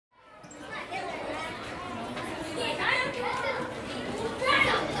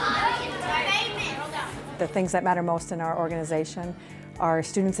the things that matter most in our organization are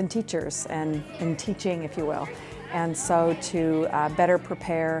students and teachers, and teaching, if you will. And so to better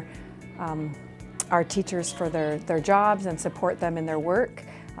prepare our teachers for their jobs and support them in their work,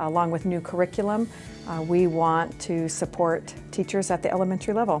 along with new curriculum, we want to support teachers at the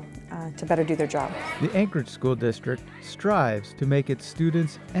elementary level to better do their job. The Anchorage School District strives to make its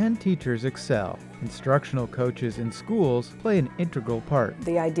students and teachers excel. Instructional coaches in schools play an integral part.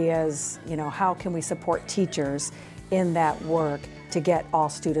 The idea is, how can we support teachers in that work to get all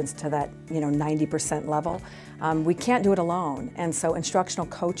students to that, 90% level? We can't do it alone, and so instructional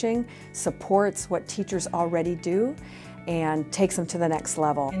coaching supports what teachers already do and takes them to the next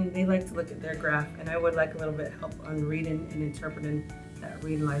level. And they like to look at their graph, and I would like a little bit of help on reading and interpreting that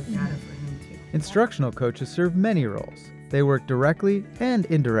read-live data for him too. Instructional coaches serve many roles. They work directly and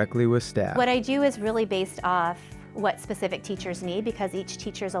indirectly with staff. What I do is really based off what specific teachers need, because each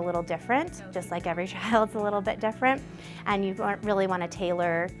teacher is a little different, just like every child's a little bit different, and you really want to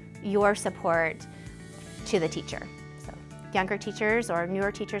tailor your support to the teacher. So younger teachers or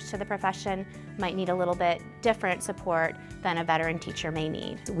newer teachers to the profession might need a little bit different support than a veteran teacher may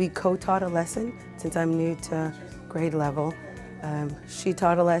need. We co-taught a lesson since I'm new to grade level. She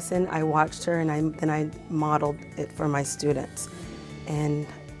taught a lesson, I watched her, and then I modeled it for my students. And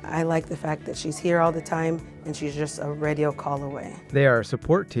I like the fact that she's here all the time and she's just a radio call away. They are a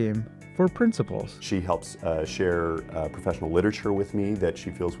support team for principals. She helps share professional literature with me that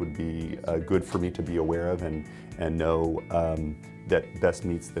she feels would be good for me to be aware of and know that best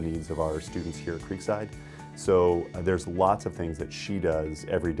meets the needs of our students here at Creekside. So there's lots of things that she does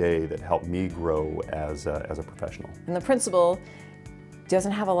every day that help me grow as a professional. And the principal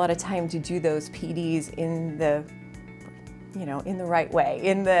doesn't have a lot of time to do those PDs in the right way,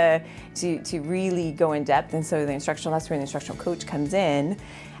 to really go in depth. And so that's where the instructional coach comes in,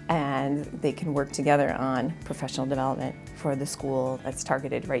 and they can work together on professional development for the school that's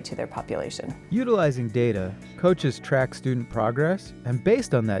targeted right to their population. Utilizing data, coaches track student progress, and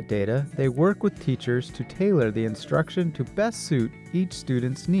based on that data, they work with teachers to tailor the instruction to best suit each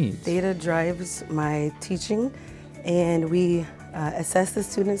student's needs. Data drives my teaching, and we assess the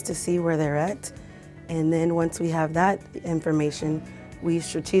students to see where they're at. And then once we have that information, we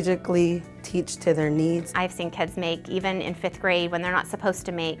strategically teach to their needs. I've seen kids make, even in 5th grade, when they're not supposed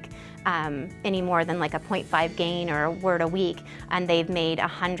to make any more than like a 0.5 gain or a word a week, and they've made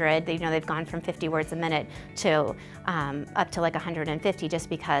 100, they've gone from 50 words a minute to up to like 150, just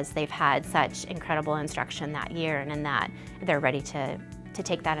because they've had such incredible instruction that year, and in that they're ready to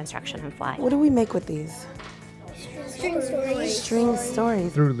take that instruction and fly. What do we make with these? String stories. String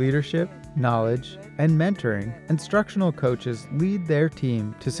stories. Through leadership, knowledge, and mentoring, instructional coaches lead their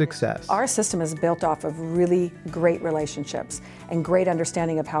team to success. Our system is built off of really great relationships and great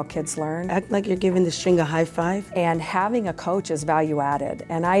understanding of how kids learn. Act like you're giving the string a high five. And having a coach is value added,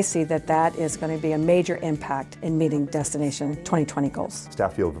 and I see that is going to be a major impact in meeting Destination 2020 goals.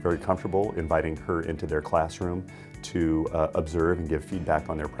 Staff feel very comfortable inviting her into their classroom to observe and give feedback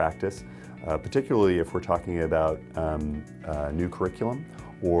on their practice, particularly if we're talking about new curriculum,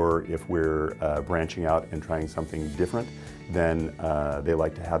 or if we're branching out and trying something different, then they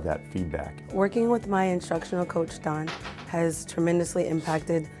like to have that feedback. Working with my instructional coach, Don, has tremendously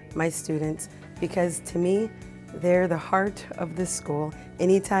impacted my students, because to me, they're the heart of the school.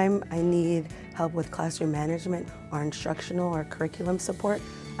 Anytime I need help with classroom management or instructional or curriculum support,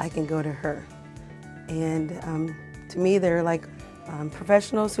 I can go to her. And to me, they're like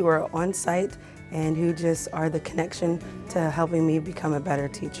professionals who are on site and who just are the connection to helping me become a better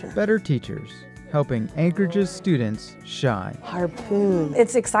teacher. Better teachers, helping Anchorage's students shine. Harpoon.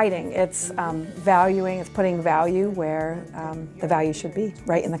 It's exciting. It's it's putting value where the value should be,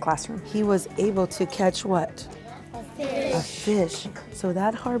 right in the classroom. He was able to catch what? A fish. A fish. So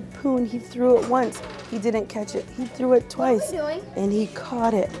that harpoon, he threw it once. He didn't catch it. He threw it twice. What are we doing? And he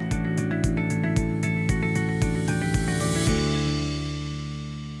caught it.